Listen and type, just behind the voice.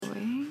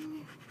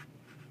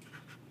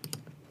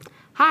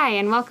Hi,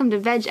 and welcome to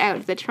Veg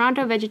Out, the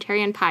Toronto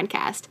Vegetarian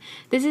Podcast.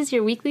 This is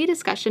your weekly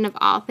discussion of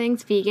all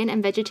things vegan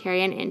and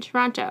vegetarian in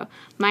Toronto.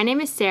 My name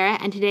is Sarah,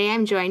 and today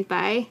I'm joined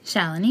by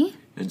Shalini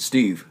and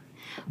Steve.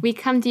 We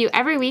come to you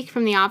every week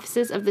from the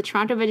offices of the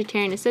Toronto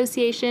Vegetarian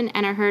Association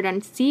and are heard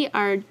on CJRU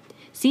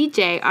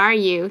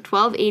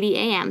 1280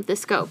 AM, The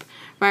Scope,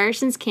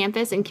 Ryerson's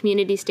campus and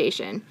community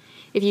station.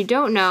 If you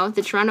don't know,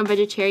 the Toronto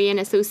Vegetarian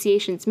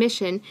Association's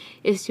mission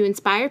is to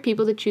inspire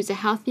people to choose a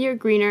healthier,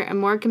 greener, and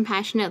more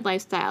compassionate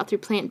lifestyle through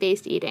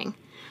plant-based eating.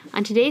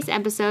 On today's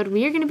episode,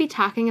 we are going to be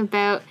talking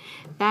about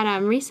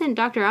that recent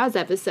Dr.Oz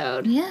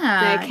episode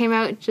that came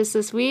out just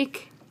this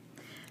week.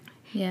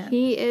 Yeah.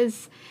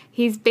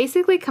 He's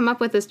basically come up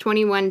with this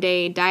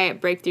 21-day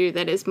diet breakthrough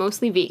that is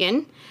mostly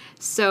vegan.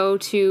 So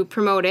to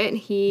promote it,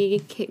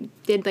 he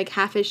did like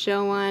half his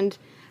show on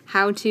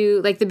how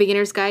to, like, the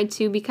beginner's guide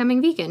to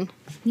becoming vegan.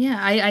 Yeah,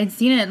 I'd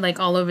seen it, like,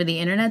 all over the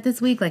internet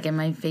this week, like, in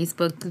my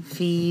Facebook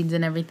feeds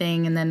and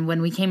everything. And then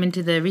when we came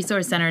into the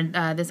Resource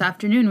Center this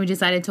afternoon, we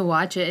decided to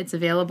watch it. It's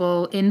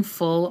available in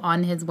full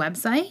on his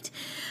website.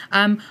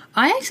 I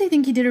actually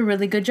think he did a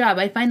really good job.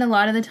 I find a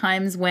lot of the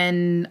times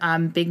when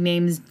big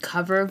names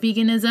cover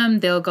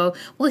veganism, they'll go,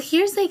 well,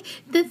 here's, like,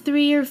 the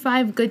 3 or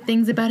 5 good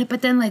things about it,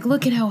 but then, like,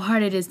 look at how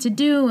hard it is to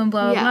do and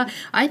blah, blah, blah.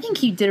 I think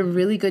he did a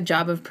really good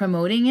job of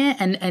promoting it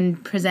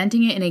and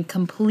presenting it in a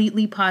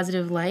completely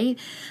positive light.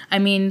 I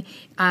mean,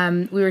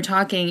 we were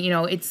talking,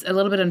 it's a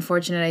little bit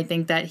unfortunate, I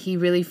think, that he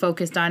really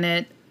focused on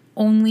it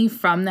only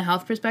from the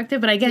health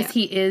perspective, but I guess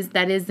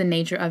that is the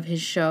nature of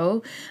his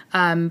show.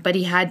 But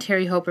he had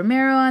Terry Hope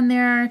Romero on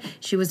there.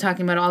 She was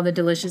talking about all the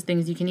delicious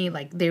things you can eat.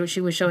 Like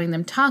she was showing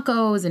them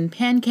tacos and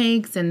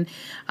pancakes and,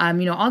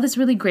 all this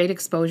really great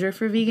exposure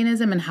for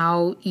veganism and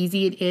how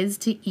easy it is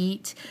to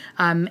eat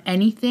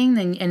anything.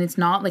 And it's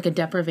not like a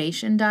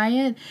deprivation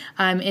diet.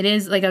 It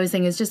is, like I was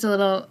saying, it's just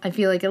I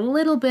feel like a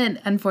little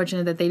bit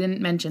unfortunate that they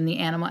didn't mention the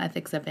animal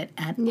ethics of it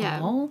at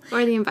all.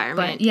 Or the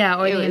environment.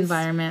 But,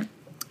 environment.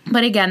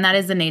 But again, that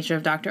is the nature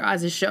of Dr.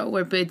 Oz's show,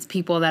 where it's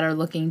people that are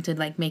looking to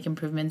like make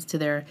improvements to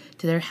their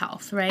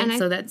health, right?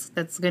 So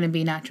that's going to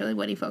be naturally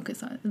what he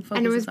focuses on.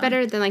 And it was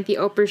better than like the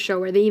Oprah show,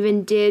 where they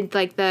even did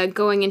like the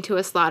going into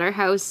a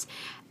slaughterhouse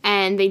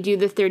and they do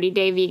the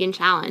 30-day vegan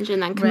challenge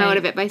and then come out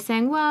of it by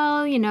saying,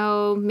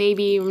 well,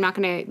 maybe we're not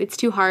going to, it's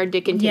too hard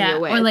to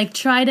continue with. Or like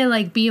try to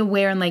like be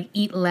aware and like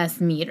eat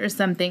less meat or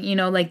something,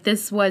 like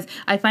this was,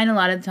 I find a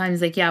lot of times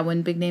like,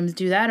 when big names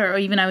do that, or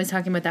even I was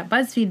talking about that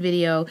BuzzFeed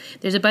video,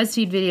 there's a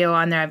BuzzFeed video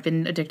on there, I've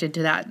been addicted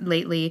to that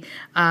lately,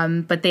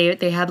 but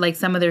they had like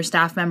some of their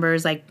staff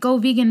members like go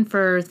vegan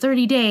for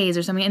 30 days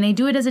or something, and they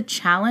do it as a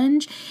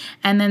challenge,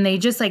 and then they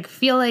just like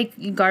feel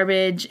like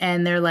garbage,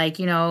 and they're like,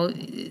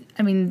 I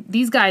mean,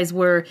 these guys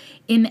were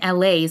in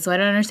LA, so I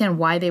don't understand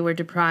why they were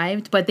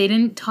deprived, but they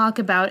didn't talk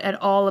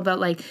at all about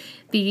like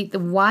the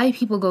why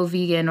people go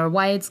vegan or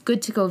why it's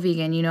good to go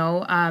vegan,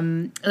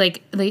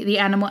 like the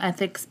animal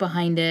ethics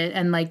behind it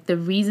and like the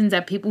reasons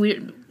that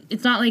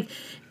it's not like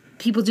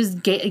people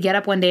just get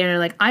up one day and are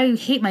like, I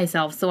hate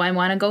myself, so I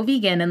want to go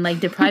vegan and like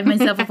deprive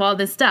myself of all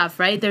this stuff,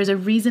 right? There's a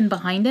reason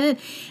behind it,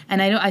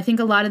 and I think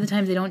a lot of the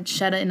times they don't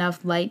shed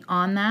enough light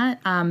on that.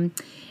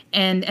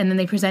 And then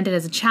they present it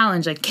as a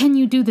challenge, like, can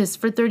you do this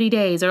for 30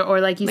 days?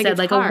 Or like you said,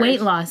 like hard. A weight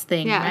loss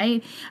thing,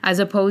 right? As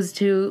opposed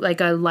to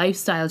like a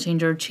lifestyle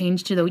change or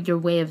change to your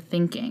way of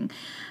thinking.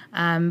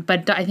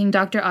 But I think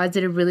Dr. Oz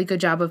did a really good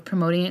job of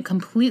promoting it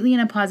completely in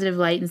a positive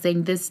light and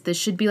saying this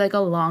should be like a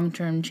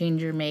long-term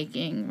change you're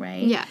making,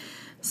 right? Yeah.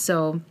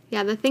 So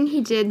the thing he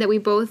did that we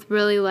both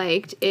really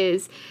liked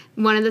is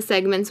one of the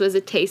segments was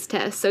a taste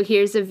test. So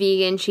here's a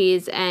vegan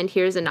cheese and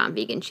here's a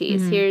non-vegan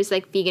cheese. Mm-hmm. Here's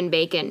like vegan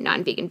bacon,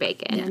 non-vegan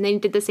bacon. Yeah. And then he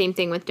did the same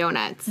thing with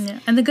donuts. Yeah.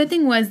 And the good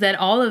thing was that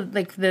all of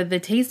like the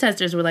taste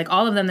testers were like,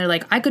 all of them, they're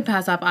like, I could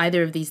pass off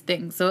either of these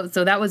things. So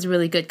that was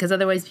really good, because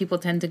otherwise people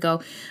tend to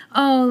go,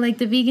 oh, like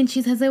the vegan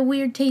cheese has a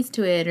weird taste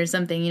to it or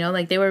something,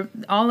 like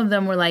all of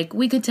them were like,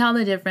 we could tell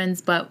the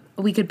difference, but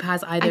we could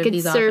pass either of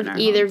these off in our I could serve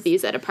either homes. of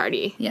these at a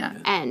party. Yeah.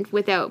 And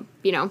without,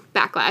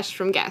 backlash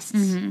from guests,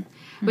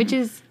 which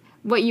is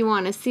what you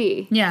want to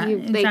see. Yeah,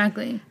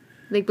 exactly.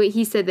 Like what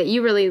he said that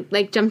you really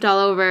like jumped all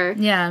over.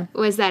 Yeah.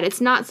 Was that it's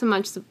not so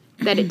much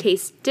that it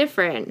tastes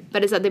different,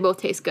 but it's that they both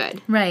taste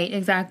good. Right,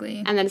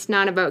 exactly. And that it's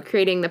not about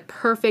creating the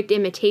perfect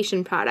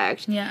imitation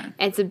product. Yeah.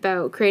 It's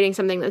about creating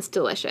something that's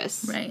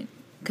delicious. Right.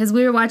 Because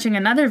we were watching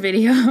another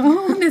video.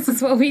 This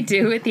is what we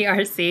do at the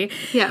RC.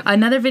 Yeah.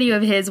 Another video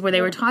of his where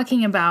they were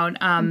talking about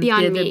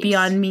the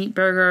Beyond Meat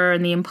burger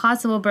and the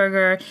Impossible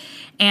Burger.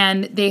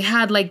 And they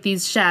had, like,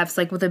 these chefs,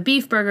 like, with a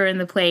beef burger in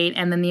the plate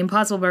and then the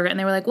Impossible Burger. And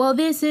they were like, well,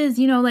 this is,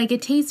 like,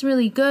 it tastes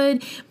really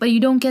good, but you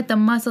don't get the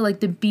muscle,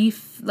 like, the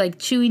beef, like,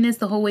 chewiness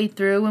the whole way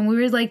through. And we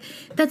were like,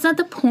 that's not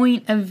the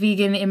point of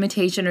vegan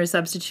imitation or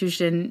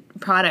substitution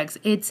products.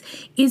 Is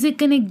it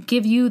going to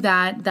give you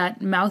that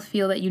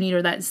mouthfeel that you need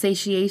or that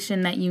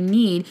satiation that you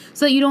need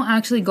so that you don't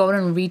actually go out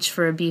and reach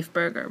for a beef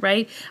burger,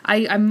 right?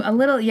 I'm a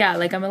little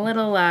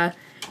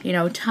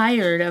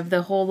tired of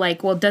the whole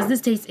like, well, does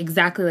this taste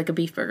exactly like a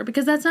beef burger?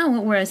 Because that's not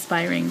what we're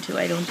aspiring to.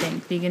 I don't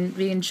think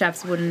vegan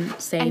chefs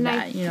wouldn't say And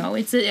that.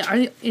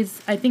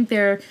 I think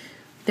their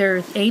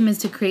aim is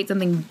to create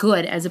something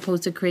good as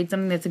opposed to create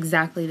something that's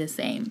exactly the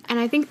same. And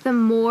I think the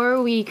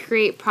more we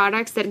create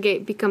products that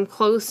become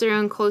closer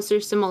and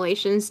closer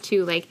simulations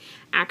to like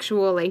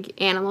actual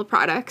like animal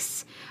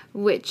products,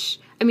 which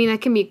I mean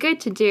that can be good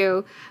to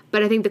do,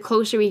 but I think the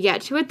closer we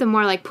get to it, the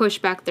more like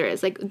pushback there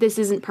is. Like, this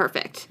isn't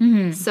perfect.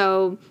 Mm-hmm.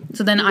 So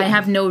then I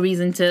have no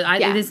reason to.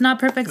 It's not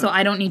perfect, so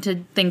I don't need to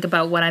think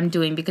about what I'm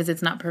doing because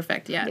it's not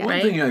perfect yet. Yeah.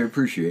 Right? One thing I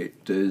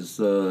appreciate is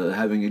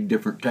having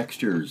different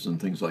textures and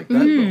things like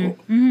that.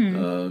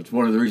 Though it's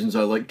one of the reasons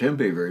I like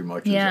tempeh very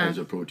much as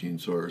a protein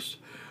source,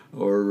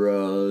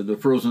 or the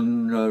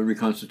frozen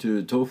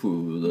reconstituted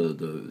tofu.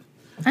 The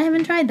I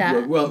haven't tried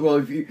that. Well,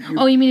 if you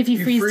mean if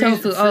you freeze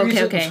tofu? Freeze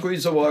it okay. and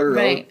squeeze the water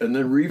out, and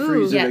then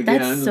refreeze it again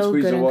that's and so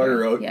squeeze good the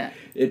water in out. Yeah.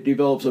 It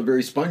develops a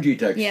very spongy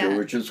texture,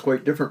 which is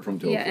quite different from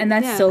tofu. Yeah, and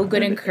that's so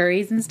good in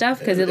curries and stuff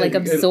because it like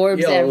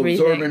absorbs everything.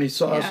 It'll absorb any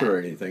sauce or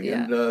anything.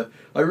 Yeah. And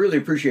I really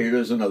appreciate it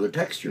as another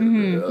texture.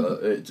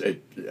 And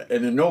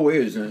in no way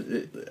is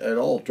it at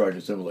all trying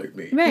to simulate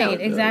meat.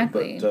 Right,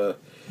 exactly.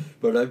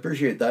 But I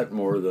appreciate that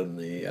more than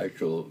the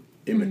actual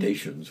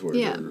imitations where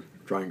they're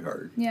trying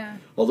hard. Yeah.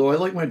 Although I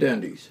like my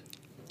dandies.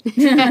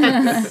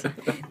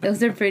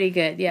 Those are pretty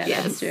good. Yeah,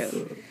 yes. That's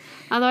true.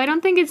 Although I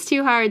don't think it's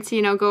too hard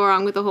to, go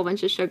wrong with a whole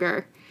bunch of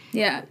sugar.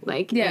 Yeah.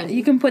 Like,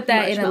 you can put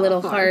that in a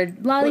little form.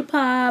 hard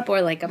lollipop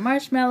or like a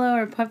marshmallow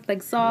or puffed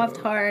like soft,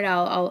 hard.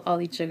 I'll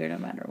eat sugar no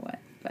matter what.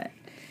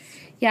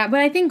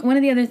 But I think one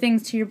of the other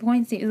things to your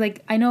point, Steve, is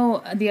like, I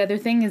know the other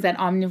ththing is that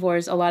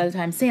omnivores a lot of the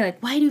time say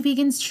like, why do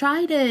vegans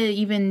try to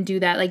even do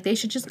that? Like, they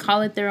should just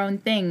call it their own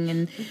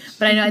thing.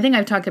 But I think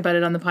I've talked about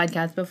it on the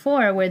podcast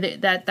before where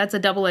that's a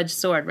double-edged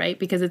sword, right?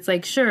 Because it's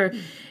like, sure,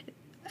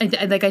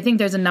 I think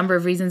there's a number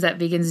of reasons that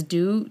vegans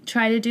do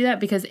try to do that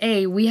because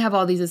we have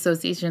all these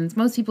associations.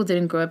 Most people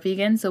didn't grow up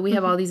vegan, so we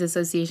have all these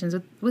associations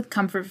with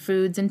comfort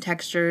foods and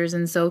textures,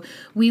 and so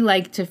we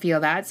like to feel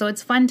that. So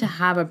it's fun to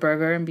have a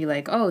burger and be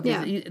like,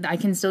 I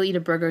can still eat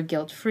a burger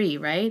guilt-free,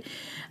 right?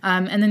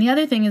 And then the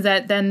other thing is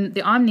that then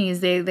the omnis,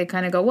 they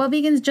kind of go, well,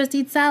 vegans just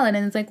eat salad.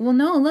 And it's like, well,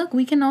 no, look,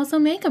 we can also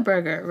make a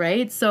burger,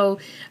 right? So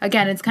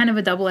again, it's kind of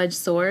a double-edged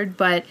sword,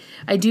 but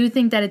I do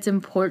think that it's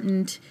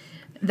important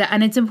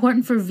and it's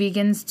important for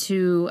vegans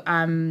to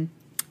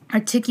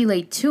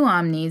articulate to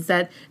omnis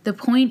that the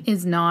point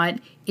is not,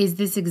 is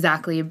this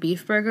exactly a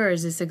beef burger or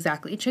is this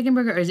exactly a chicken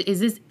burger or is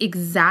this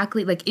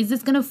exactly, like, is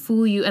this going to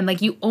fool you? And,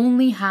 like, you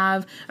only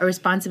have a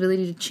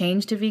responsibility to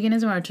change to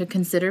veganism or to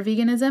consider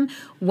veganism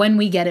when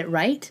we get it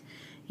right.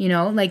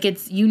 Like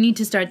you need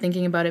to start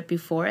thinking about it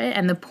before it.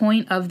 And the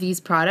point of these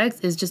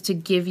products is just to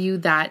give you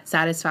that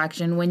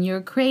satisfaction when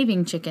you're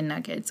craving chicken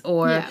nuggets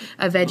or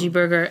a veggie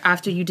burger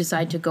after you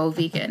decide to go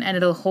vegan. And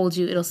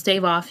it'll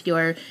stave off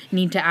your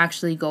need to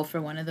actually go for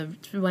one of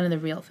the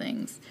real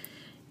things.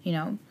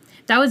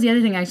 That was the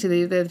other thing,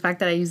 actually, the fact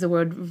that I use the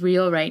word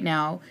real right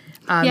now.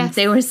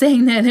 They were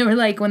saying that, they were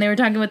like, when they were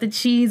talking about the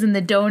cheese and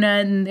the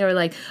donut, and they were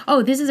like,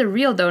 oh, this is a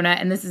real donut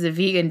and this is a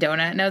vegan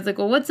donut. And I was like,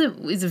 well, is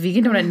a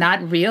vegan donut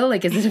not real?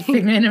 Like, is it a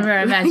figment of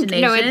our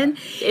imagination? No,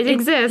 it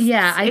exists.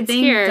 Yeah, I it's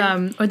think, here.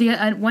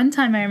 One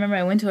time I remember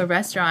I went to a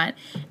restaurant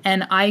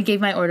and I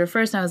gave my order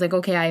first and I was like,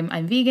 okay,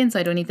 I'm vegan, so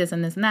I don't eat this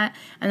and this and that.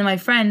 And then my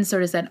friend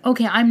sort of said,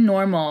 okay, I'm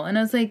normal. And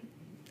I was like,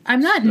 I'm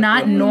not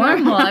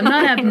normal. I'm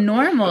not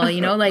abnormal,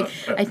 Like,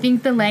 I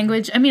think the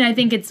language, I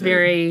think it's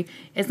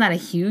not a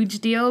huge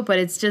deal, but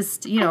it's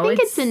just, I think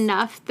it's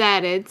enough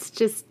that it's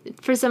just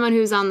for someone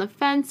who's on the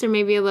fence or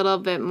maybe a little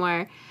bit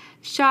more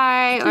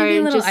shy or maybe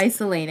a little just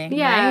isolating,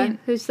 yeah, right?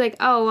 Who's like,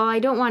 oh, well, I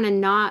don't want to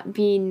not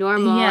be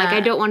normal. Yeah. Like,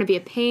 I don't want to be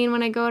a pain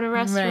when I go to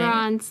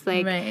restaurants.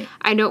 Right. Like,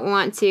 I don't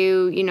want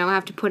to,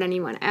 have to put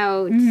anyone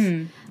out.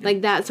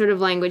 Like, that sort of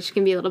language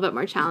can be a little bit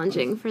more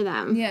challenging for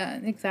them. Yeah,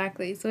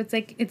 exactly. So it's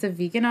like, it's a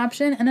vegan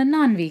option and a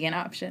non-vegan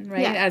option,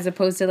 right? Yeah. As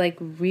opposed to, like,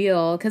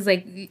 real, because,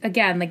 like,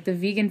 again, like, the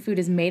vegan food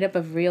is made up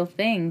of real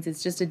things.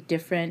 It's just a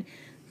different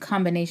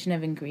combination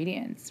of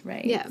ingredients,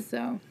 right? Yeah.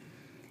 So...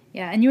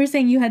 yeah, and you were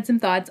saying you had some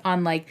thoughts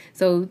on, like,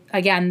 so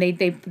again, they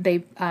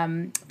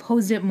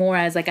posed it more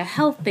as like a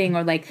health thing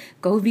or like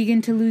go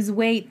vegan to lose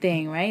weight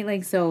thing, right?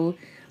 Like, so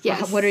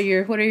yes. What are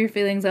your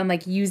feelings on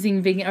like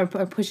using vegan or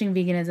pushing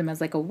veganism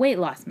as like a weight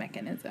loss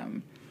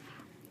mechanism?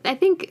 I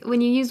think when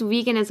you use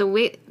vegan as a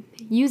weight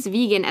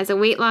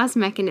loss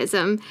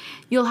mechanism,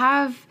 you'll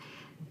have,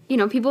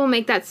 people will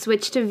make that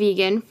switch to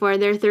vegan for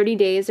their 30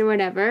 days or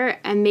whatever,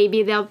 and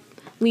maybe they'll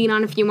lean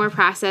on a few more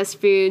processed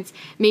foods.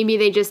 Maybe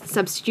they just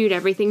substitute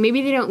everything.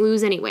 Maybe they don't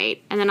lose any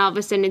weight. And then all of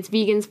a sudden it's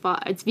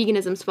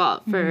veganism's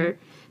fault for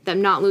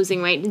them not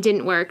losing weight. It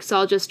didn't work, so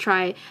I'll just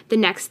try the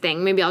next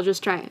thing. Maybe I'll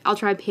try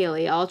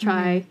paleo. I'll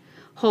try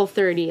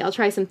Whole30. I'll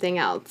try something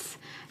else.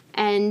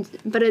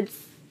 But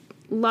it's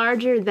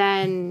larger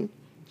than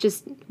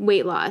just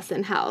weight loss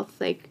and health.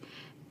 Like,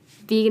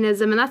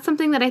 veganism, and that's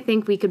something that I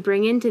think we could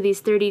bring into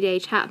these 30-day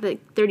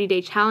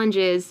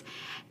challenges.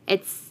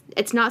 It's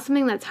it's not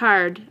something that's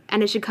hard,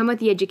 and it should come with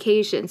the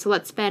education. So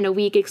let's spend a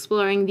week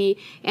exploring the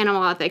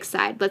animal ethics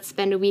side. Let's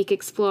spend a week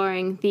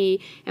exploring the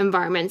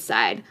environment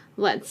side.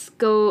 Let's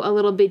go a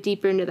little bit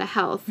deeper into the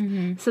health.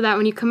 So that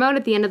when you come out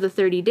at the end of the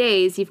 30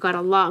 days, you've got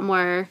a lot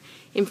more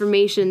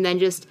information than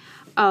just,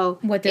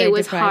 what did it I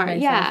was deprive hard.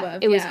 myself Yeah,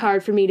 of? it was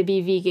hard for me to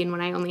be vegan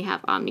when I only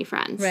have Omni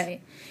friends.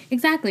 Right.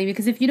 Exactly,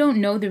 because if you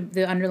don't know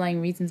the underlying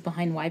reasons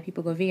behind why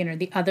people go vegan or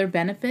the other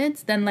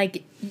benefits, then,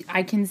 like,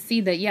 I can see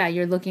that,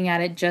 you're looking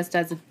at it just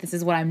as this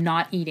is what I'm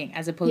not eating,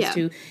 as opposed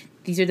to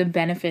these are the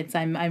benefits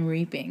I'm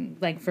reaping,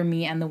 like, for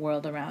me and the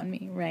world around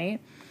me, right?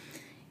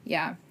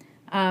 Yeah.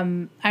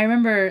 I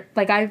remember,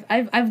 like,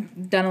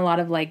 I've done a lot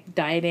of, like,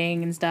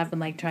 dieting and stuff and,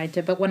 like, tried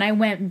to, but when I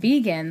went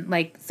vegan,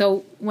 like,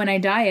 so when I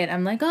diet,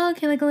 I'm like, oh,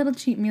 okay, like, a little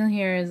cheat meal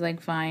here is,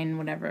 like, fine,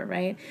 whatever,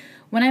 right?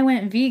 When I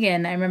went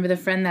vegan, I remember the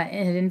friend that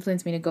had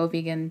influenced me to go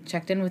vegan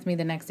checked in with me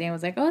the next day and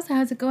was like, oh, so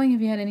how's it going?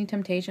 Have you had any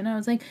temptation? And I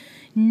was like,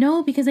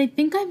 no, because I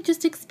think I've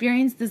just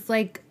experienced this,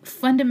 like,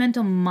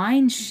 fundamental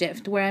mind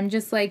shift where I'm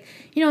just like,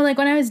 you know, like,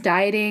 when I was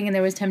dieting and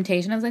there was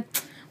temptation, I was like,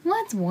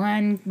 what's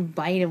one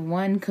bite of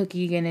one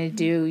cookie gonna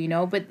do, you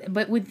know? But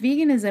with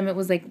veganism, it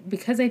was like,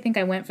 because I think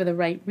I went for the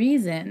right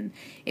reason,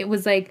 it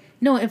was like,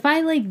 no, if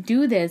I, like,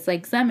 do this,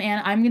 like, I'm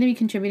gonna be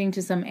contributing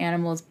to some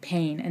animal's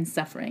pain and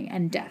suffering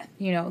and death,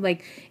 you know?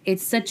 Like,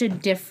 it's such a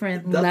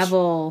different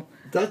level.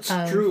 That's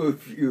true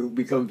if you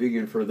become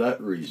vegan for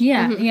that reason.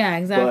 Yeah, yeah,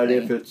 exactly. But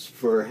if it's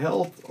for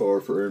health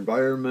or for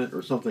environment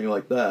or something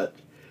like that,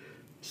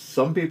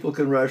 some people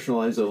can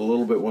rationalize it a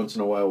little bit once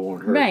in a while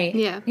won't hurt. Right.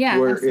 Yeah. Yeah.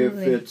 Where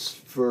absolutely. if it's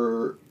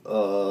for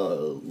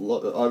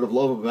out of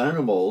love of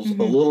animals, a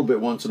little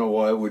bit once in a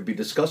while would be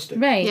disgusting.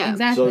 Right. Yeah.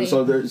 Exactly.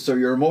 So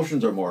your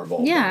emotions are more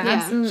involved. Yeah.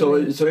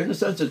 Absolutely. So in a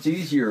sense, it's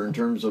easier in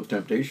terms of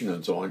temptation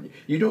and so on.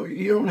 You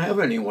don't have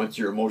any once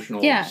your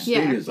emotional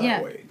state is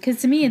that way.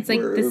 Because to me, it's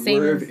like the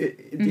same.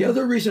 The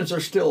other reasons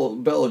are still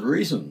valid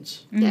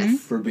reasons Yes.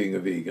 for being a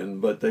vegan,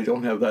 but they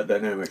don't have that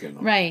dynamic in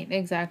them. Right.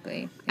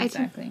 Exactly.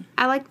 Exactly.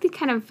 I like the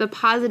kind of the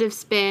positive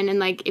spin, and,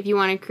 like, if you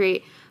want to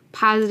create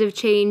positive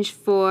change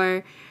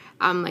for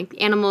like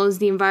animals,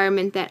 the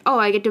environment, that,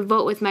 I get to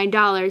vote with my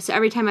dollars. So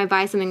every time I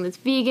buy something that's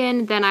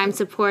vegan, then I'm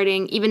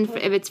supporting, even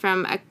if it's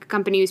from a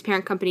company whose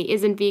parent company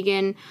isn't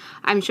vegan,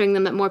 I'm showing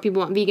them that more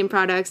people want vegan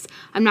products.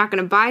 I'm not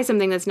going to buy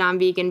something that's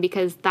non-vegan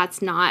because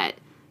that's not,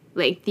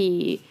 like,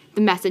 the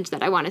message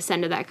that I want to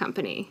send to that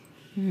company.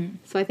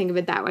 So I think of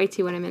it that way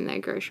too when I'm in the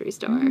grocery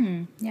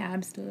store. Yeah,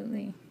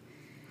 absolutely.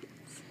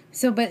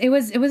 So, but it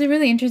was a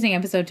really interesting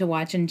episode to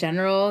watch in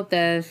general.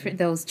 Those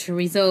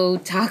chorizo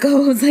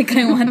tacos, like,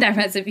 I want that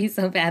recipe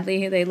so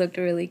badly. They looked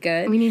really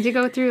good. We need to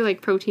go through,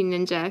 like, Protein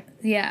Ninja.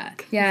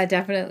 Yeah,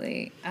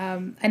 definitely.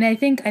 And I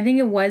think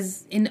it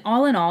was in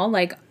all,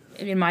 like,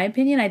 in my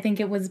opinion, I think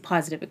it was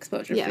positive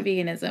exposure for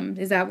veganism.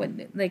 Is that what,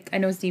 like, I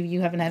know, Steve,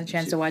 you haven't had a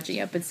chance to watch it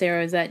yet, but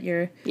Sarah, is that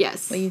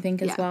what you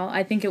think as well?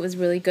 I think it was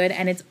really good,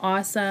 and it's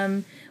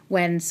awesome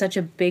when such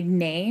a big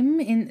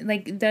name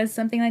does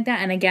something like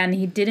that. And again,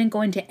 he didn't go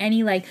into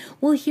any, like,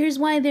 well, here's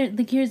why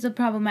here's the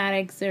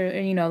problematics,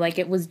 or, you know, like,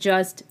 it was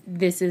just,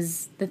 this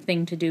is the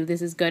thing to do,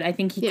 this is good. I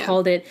think he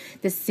called it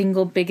the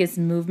single biggest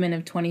movement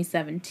of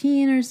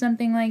 2017 or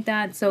something like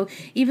that. So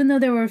even though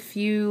there were a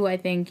few, I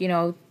think, you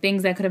know,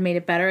 things that could have made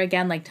it better,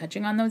 again, like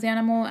touching on those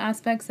animal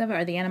aspects of it,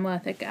 or the animal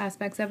ethic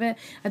aspects of it,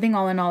 I think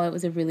all in all, it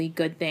was a really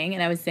good thing.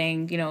 And I was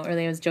saying, you know,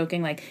 earlier I was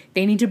joking, like,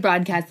 they need to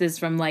broadcast this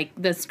from, like,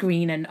 the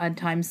screen and on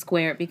Times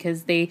Square,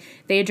 because they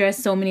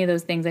address so many of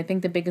those things. I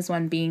think the biggest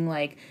one being,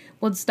 like,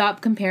 well,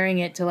 stop comparing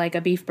it to, like, a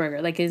beef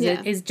burger. Like,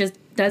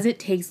 does it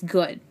taste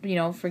good? You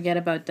know, forget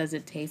about does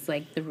it taste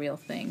like the real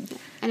thing.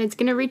 And it's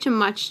going to reach a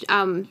much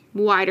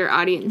wider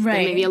audience than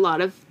maybe a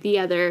lot of the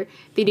other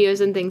videos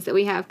and things that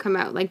we have come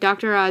out. Like,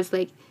 Dr.Oz,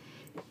 like,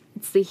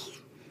 it's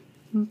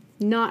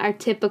not our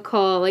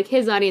typical, like,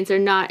 his audience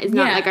is not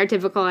like our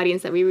typical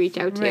audience that we reach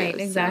out to. Right,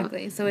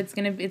 exactly. So it's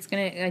gonna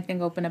I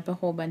think open up a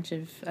whole bunch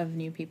of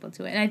new people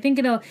to it. And I think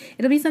it'll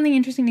be something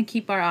interesting to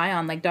keep our eye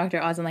on, like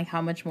Dr.Oz, and like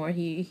how much more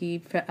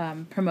he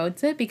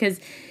promotes it, because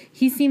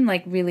he seemed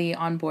like really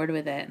on board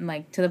with it, and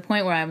like to the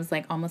point where I was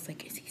like almost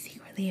like, is he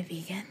secretly a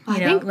vegan? I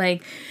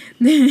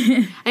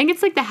think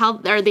it's like the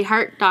health or the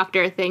heart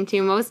doctor thing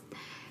too. Most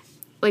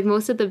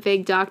of the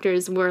big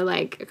doctors were,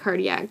 like,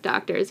 cardiac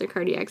doctors or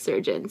cardiac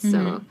surgeons.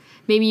 So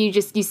maybe you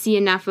see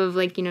enough of,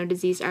 like, you know,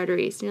 diseased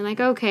arteries. And you're like,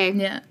 okay.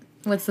 Yeah.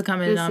 What's the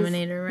common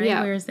denominator, right?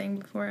 Yeah. We were saying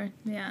before.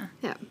 Yeah.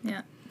 Yeah.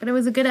 Yeah. But it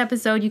was a good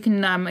episode. You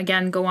can,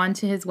 again, go on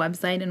to his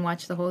website and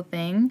watch the whole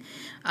thing.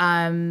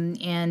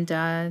 It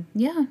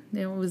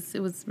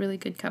was really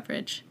good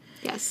coverage.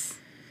 Yes.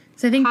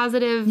 So I think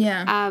positive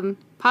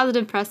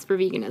press for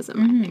veganism,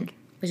 I think.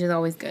 Which is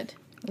always good.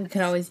 We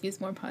could always use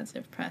more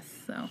positive press,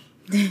 so...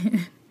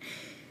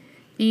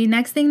 The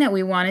next thing that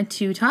we wanted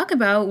to talk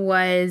about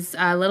was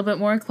a little bit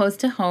more close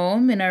to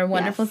home in our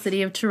wonderful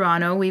city of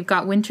Toronto. We've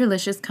got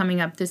Winterlicious coming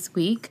up this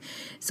week.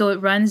 So it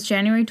runs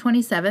January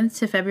 27th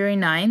to February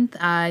 9th.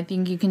 I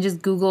think you can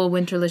just Google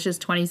Winterlicious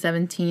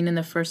 2017, and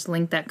the first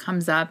link that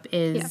comes up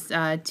is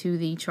to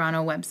the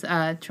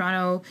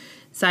Toronto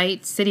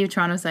site, City of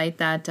Toronto site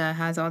that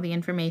has all the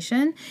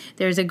information.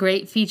 There's a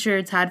great feature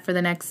it's had for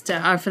the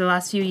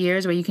last few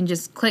years where you can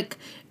just click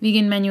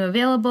vegan menu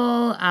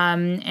available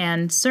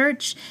and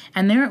search.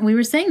 And we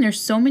were saying there's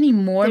so many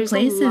more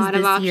places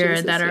this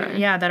year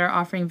that are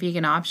offering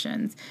vegan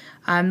options.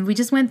 We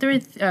just went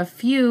through a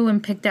few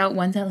and picked out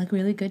ones that look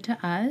really good to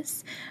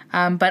us.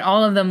 But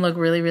all of them look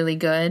really, really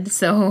good.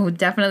 So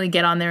definitely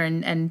get on there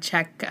and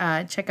check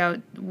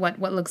out what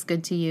looks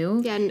good to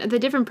you. Yeah, and the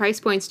different price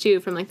points too,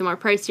 from like the more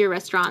pricier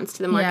restaurants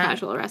to the more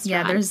casual restaurants.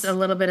 Yeah, there's a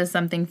little bit of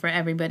something for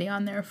everybody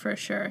on there for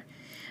sure.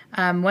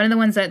 One of the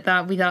ones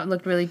that we thought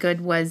looked really good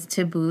was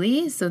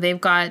Tabbouleh. So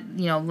they've got,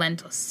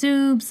 lentil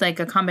soups, like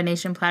a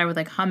combination platter with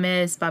like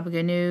hummus, baba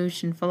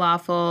ganoush, and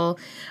falafel.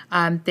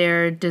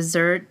 Their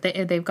dessert,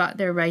 they've got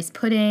their rice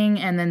pudding,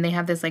 and then they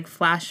have this like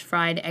flash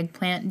fried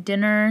eggplant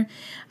dinner.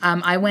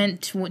 I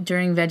went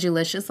during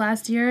Winterlicious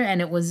last year, and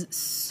it was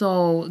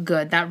so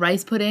good. That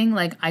rice pudding,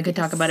 like I could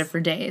talk about it for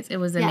days. It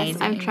was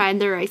amazing. Yes, I've tried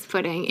the rice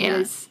pudding.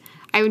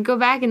 I would go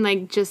back and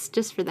like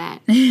just for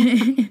that.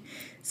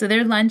 So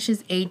their lunch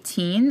is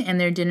 $18 and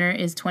their dinner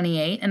is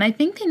 $28. And I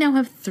think they now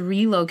have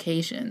 3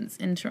 locations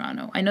in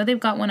Toronto. I know they've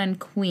got one on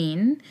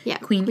Queen. Yeah,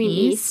 Queen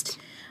East.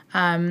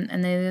 And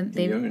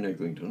they Yonge and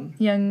Eglinton.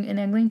 Yonge and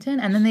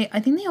Eglinton. And then I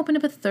think they opened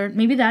up a third.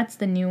 Maybe that's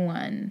the new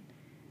one.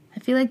 I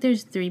feel like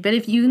there's 3. But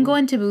if you can go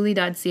on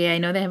tabbouleh.ca, I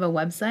know they have a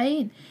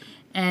website.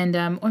 And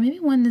or maybe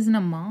one is in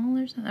a mall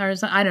or something.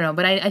 I don't know.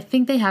 But I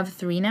think they have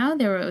 3 now.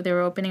 They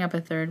were opening up a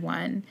third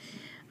one.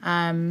 Do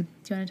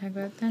you want to talk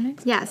about that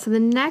next? Yeah, so the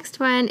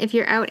next one, if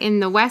you're out in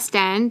the West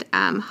End,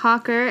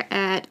 Hawker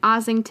at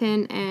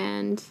Ossington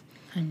and...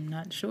 I'm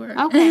not sure.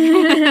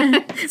 Okay.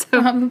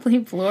 Probably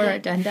Bloor or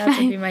Dundas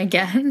would be my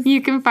guess.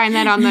 You can find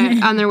that on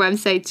their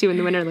website too, in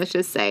the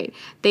Winterlicious site.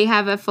 They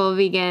have a full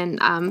vegan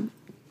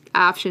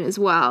option as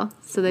well.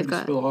 So they've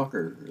got... Spell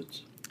Hawker.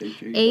 It's Hawker.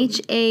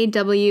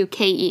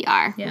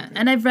 Yeah,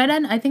 and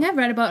I think I've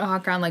read about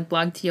Hawker on like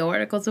Blog TO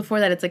articles before,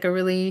 that it's like a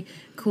really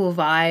cool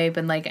vibe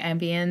and like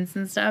ambience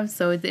and stuff.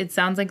 So it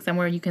sounds like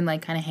somewhere you can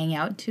like kind of hang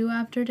out to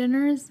after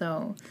dinner.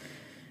 So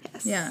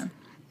yes, yeah,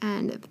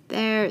 and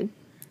they're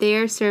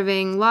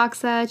serving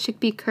laksa,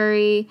 chickpea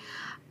curry,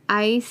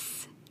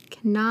 ice.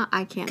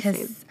 I can't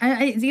say.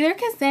 It's either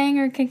Kasang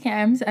or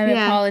Kakams. I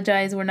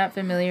apologize, we're not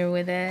familiar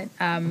with it.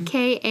 Kacong.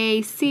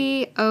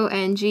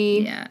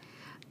 Yeah.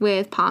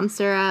 With palm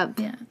syrup.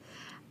 Yeah.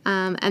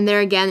 And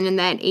they're again in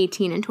that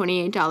 $18 and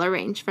 $28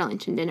 range for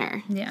lunch and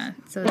dinner. Yeah.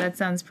 So that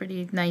sounds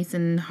pretty nice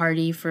and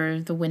hearty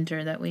for the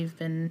winter that we've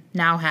been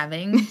now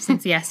having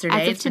since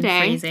yesterday. As of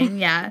today. Been freezing.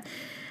 Yeah.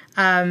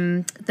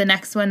 The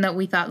next one that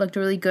we thought looked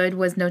really good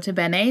was Nota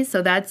Bene.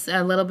 So that's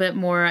a little bit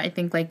more, I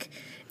think, like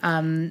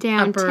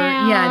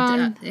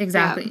downtown.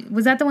 Exactly. Yeah.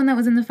 Was that the one that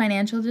was in the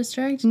financial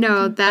district?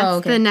 No,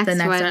 that's the next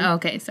one. Oh,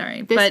 okay,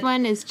 sorry. This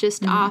one is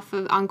just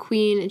on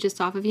Queen,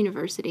 just off of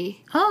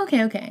University. Oh,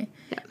 okay.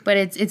 Yeah. But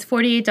it's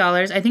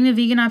 $48. I think the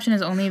vegan option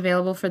is only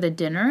available for the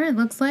dinner, it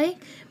looks like.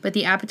 But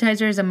the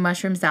appetizer is a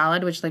mushroom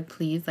salad, which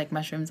please,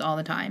 mushrooms all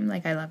the time.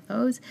 Like, I love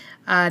those.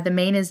 The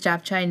main is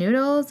japchae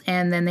noodles,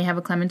 and then they have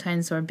a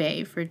clementine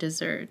sorbet for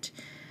dessert.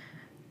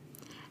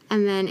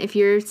 And then if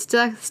you're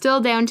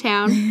still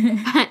downtown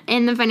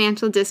in the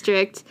financial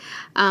district,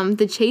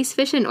 the Chase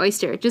Fish and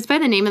Oyster, just by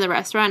the name of the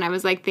restaurant, I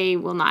was like, they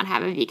will not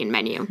have a vegan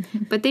menu.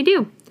 But they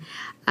do.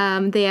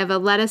 They have a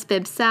lettuce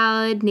bib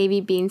salad,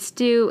 navy bean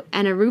stew,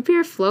 and a root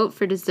beer float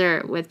for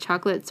dessert with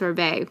chocolate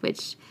sorbet,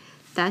 which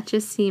that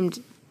just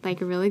seemed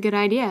like a really good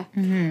idea.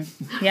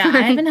 Mm-hmm. Yeah,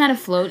 I haven't had a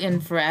float in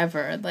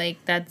forever.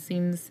 Like, that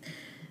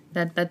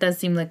does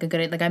seem like a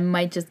good, I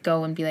might just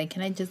go and be like,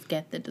 can I just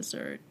get the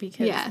dessert?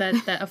 Because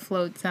that a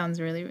float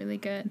sounds really, really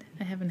good.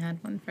 I haven't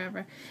had one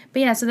forever. But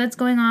yeah, so that's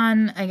going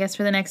on, I guess,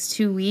 for the next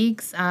 2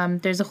 weeks.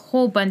 There's a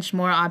whole bunch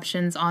more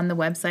options on the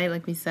website,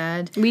 like we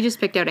said. We just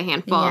picked out a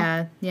handful.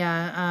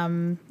 Yeah.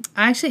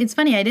 Actually, it's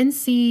funny, I didn't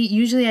see,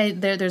 usually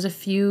there's a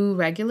few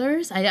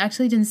regulars. I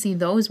actually didn't see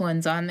those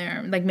ones on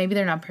there. Like, maybe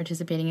they're not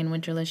participating in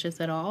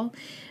Winterlicious at all.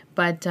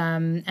 But,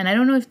 and I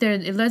don't know if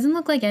it doesn't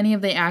look like any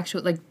of the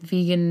actual,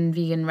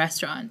 vegan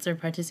restaurants are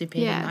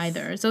participating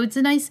either. So it's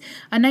a nice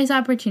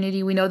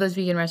opportunity. We know those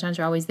vegan restaurants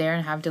are always there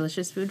and have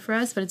delicious food for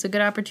us, but it's a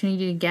good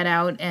opportunity to get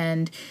out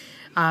and,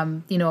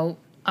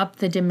 up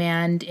the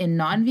demand in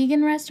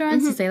non-vegan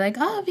restaurants to say,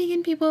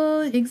 vegan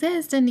people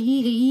exist and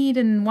eat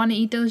and want to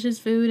eat delicious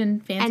food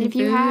and fancy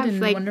food and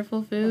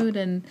wonderful food.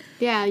 And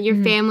your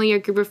family, your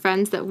group of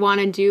friends that want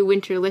to do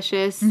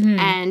Winterlicious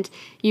and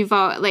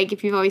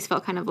if you've always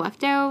felt kind of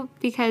left out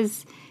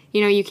because,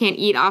 you can't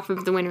eat off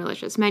of the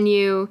Winterlicious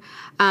menu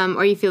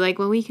or you feel like,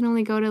 well, we can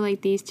only go to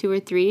these 2 or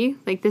 3.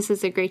 This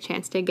is a great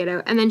chance to get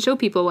out and then show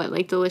people what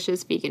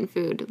delicious vegan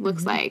food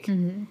looks like.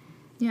 Mm-hmm.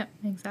 Yep,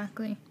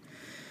 exactly.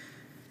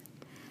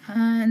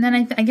 And then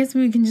I guess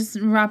we can just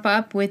wrap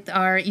up with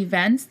our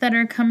events that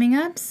are coming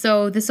up.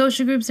 So the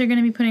social groups are going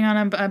to be putting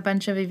on a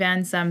bunch of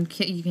events.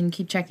 You can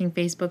keep checking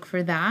Facebook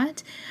for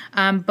that.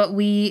 But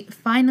we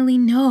finally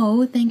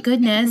know, thank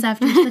goodness,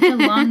 after such a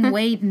long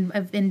wait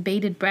and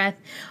bated breath,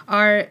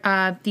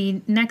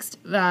 the next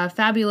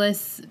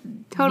fabulous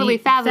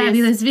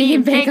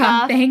vegan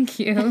bake-off. Thank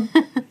you.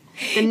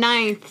 The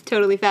 9th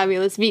Totally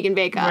Fabulous Vegan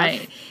Bake-Off.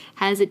 Right.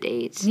 Has a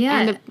date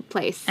and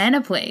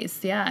a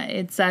place. Yeah.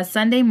 It's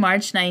Sunday,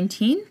 March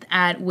 19th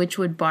at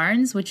Wychwood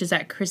Barns, which is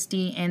at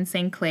Christie and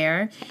St.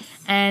 Clair.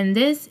 Yes. And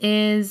this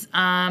is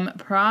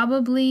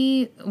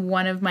probably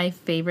one of my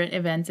favorite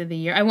events of the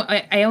year.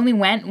 I only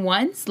went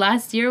once.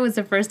 Last year was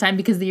the first time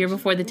because the year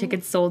before the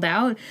tickets sold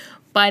out.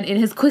 But it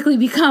has quickly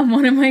become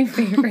one of my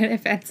favorite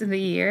events of the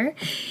year.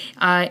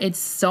 It's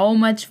so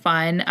much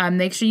fun.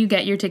 Make sure you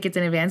get your tickets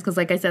in advance because,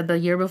 like I said, the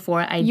year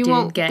before they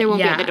won't be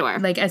at the door.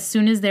 Like as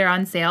soon as they're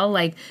on sale,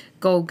 like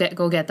go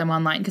get them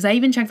online. Because I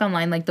even checked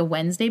online like the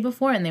Wednesday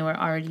before and they were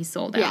already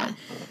sold out.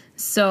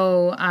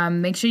 So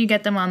make sure you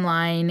get them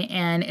online,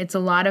 and it's a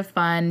lot of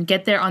fun.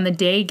 Get there on the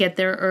day. Get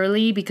there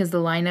early because the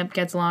lineup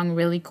gets long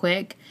really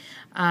quick.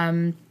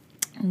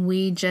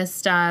 We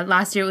just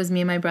last year it was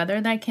me and my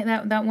brother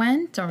that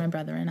went, or my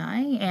brother and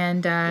I,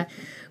 and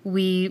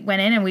we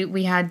went in and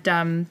we had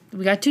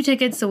we got 2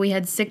 tickets, so we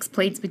had 6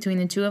 plates between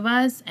the 2 of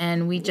us,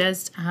 and we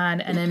just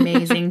had an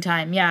amazing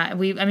time. Yeah, it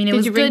was good.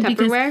 Did you bring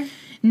Tupperware?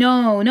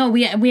 No,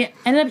 we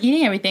ended up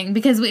eating everything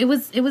because it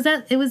was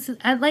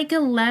at like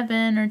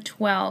 11 or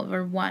 12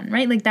 or 1,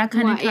 right? Like that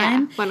kind of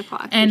time. Yeah, 1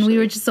 o'clock. And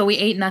usually. we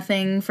ate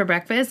nothing for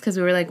breakfast because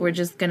we were like, we're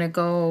just gonna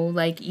go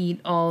like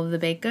eat all of the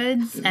baked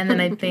goods, and then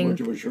I think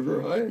too much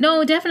sugar high?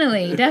 No,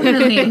 definitely,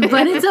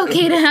 but it's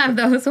okay to have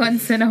those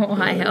once in a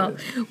while.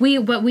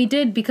 We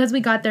did because we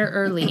got there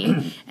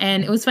early,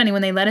 and it was funny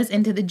when they let us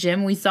into the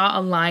gym. We saw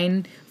a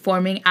line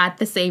forming at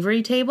the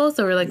savory table,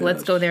 so we're like,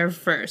 let's go there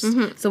first.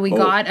 Mm-hmm. So we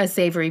got a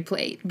savory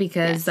plate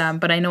because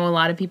but I know a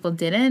lot of people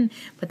didn't,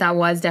 but that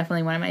was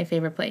definitely one of my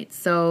favorite plates.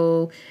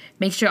 So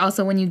make sure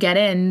also when you get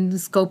in,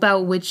 scope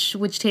out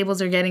which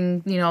tables are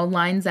getting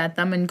lines at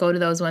them and go to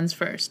those ones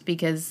first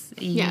because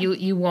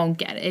you won't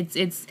get it.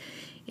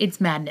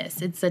 It's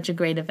madness. It's such a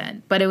great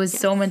event, but it was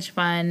so much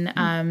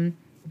fun.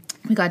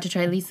 We got to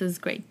try Lisa's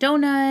great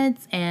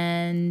donuts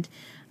and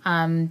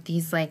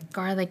these like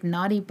garlic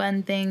naughty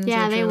bun things, which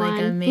were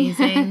like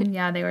amazing.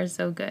 Yeah, they were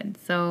so good.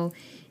 So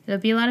it'll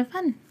be a lot of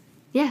fun.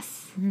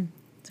 Yes. Mm-hmm.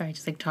 Sorry, I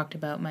just like talked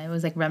about I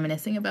was like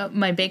reminiscing about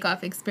my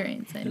bake-off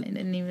experience. I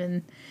didn't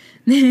even.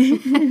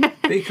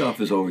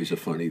 Bake-off is always a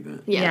fun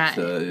event. Yeah.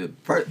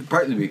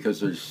 Partly because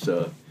there's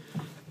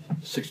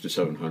 600 to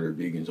 700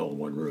 vegans all in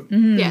one room.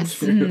 Mm-hmm. Yes.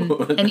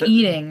 Mm-hmm. And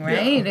eating,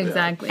 right? Yeah,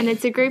 exactly. And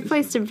it's a great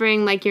place to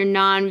bring like your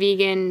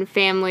non-vegan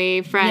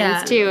family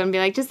friends too, and be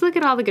like, just look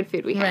at all the good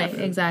food we have.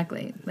 Right,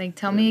 exactly. Like,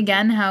 tell me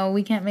again how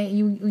we can't make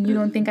you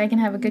don't think I can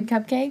have a good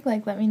cupcake?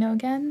 Like, let me know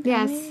again.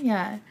 Yes.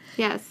 Yeah.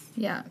 Yes.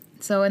 Yeah.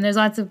 So, and there's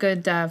lots of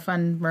good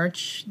fun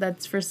merch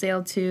that's for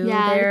sale too.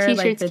 Yeah, there. The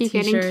t-shirts keep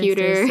getting cuter.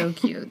 They're so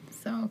cute.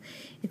 So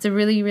it's a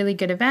really, really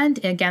good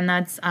event. Again,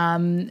 that's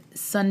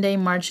Sunday,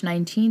 March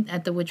 19th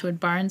at the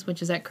Wychwood Barns,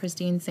 which is at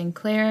Christie and St.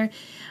 Clair.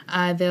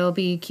 They'll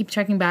keep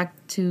checking back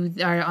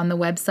on the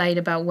website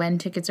about when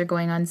tickets are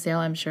going on sale.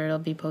 I'm sure it'll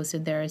be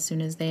posted there as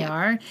soon as they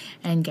are.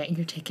 And get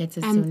your tickets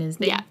as soon as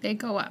they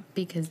go up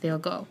because they'll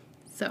go.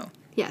 So.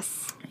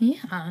 Yes.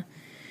 Yeah.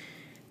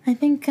 I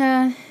think...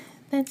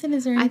 that's it.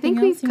 Is there anything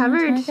else you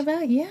want to talk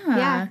about?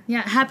 Yeah.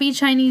 Happy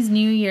Chinese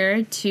New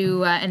Year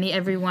to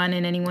everyone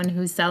and anyone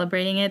who's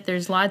celebrating it.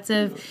 There's lots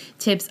of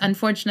tips.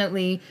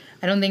 Unfortunately,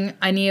 I don't think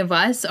any of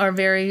us are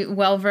very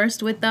well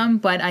versed with them,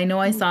 but I know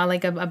I saw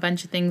like a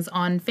bunch of things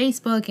on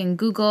Facebook and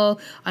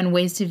Google on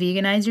ways to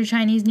veganize your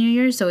Chinese New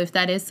Year. So if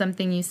that is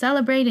something you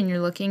celebrate and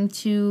you're looking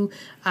to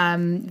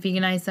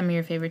veganize some of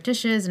your favorite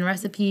dishes and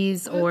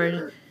recipes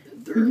or...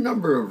 There are a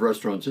number of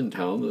restaurants in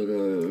town that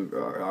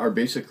are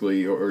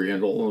basically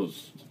Oriental,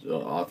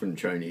 often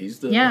Chinese,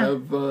 that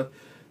have a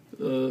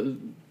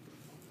good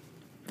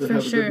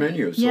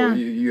menu. So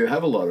you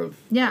have a lot of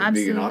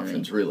vegan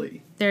options,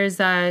 really. There's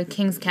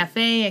King's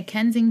Cafe at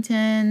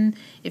Kensington.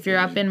 If you're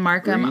up in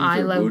Markham,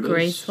 I love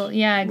Graceful.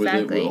 Yeah,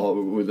 exactly.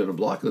 Within a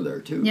block of there,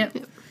 too. Yep.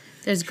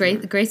 There's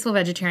Graceful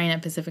Vegetarian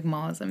at Pacific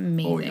Mall is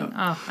amazing.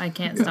 Oh, I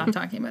can't stop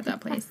talking about that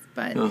place.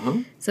 But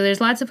so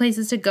there's lots of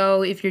places to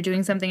go. If you're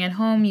doing something at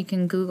home, you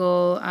can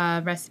Google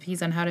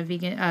recipes on how to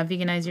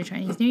veganize your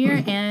Chinese New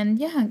Year.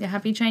 And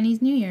happy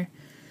Chinese New Year.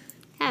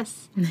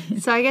 Yes.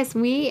 So I guess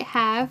we've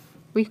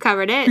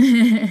covered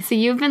it. So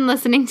you've been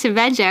listening to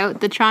Veg Out,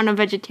 the Toronto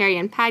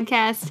Vegetarian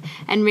podcast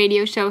and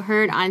radio show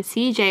heard on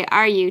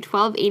CJRU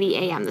 1280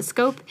 AM The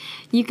Scope.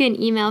 You can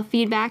email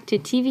feedback to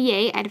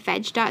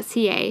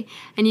tva@veg.ca,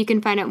 and you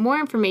can find out more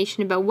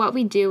information about what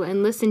we do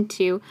and listen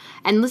to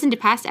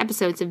past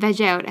episodes of Veg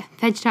Out at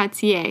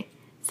veg.ca.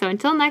 So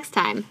until next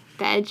time,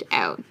 Veg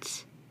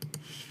Out.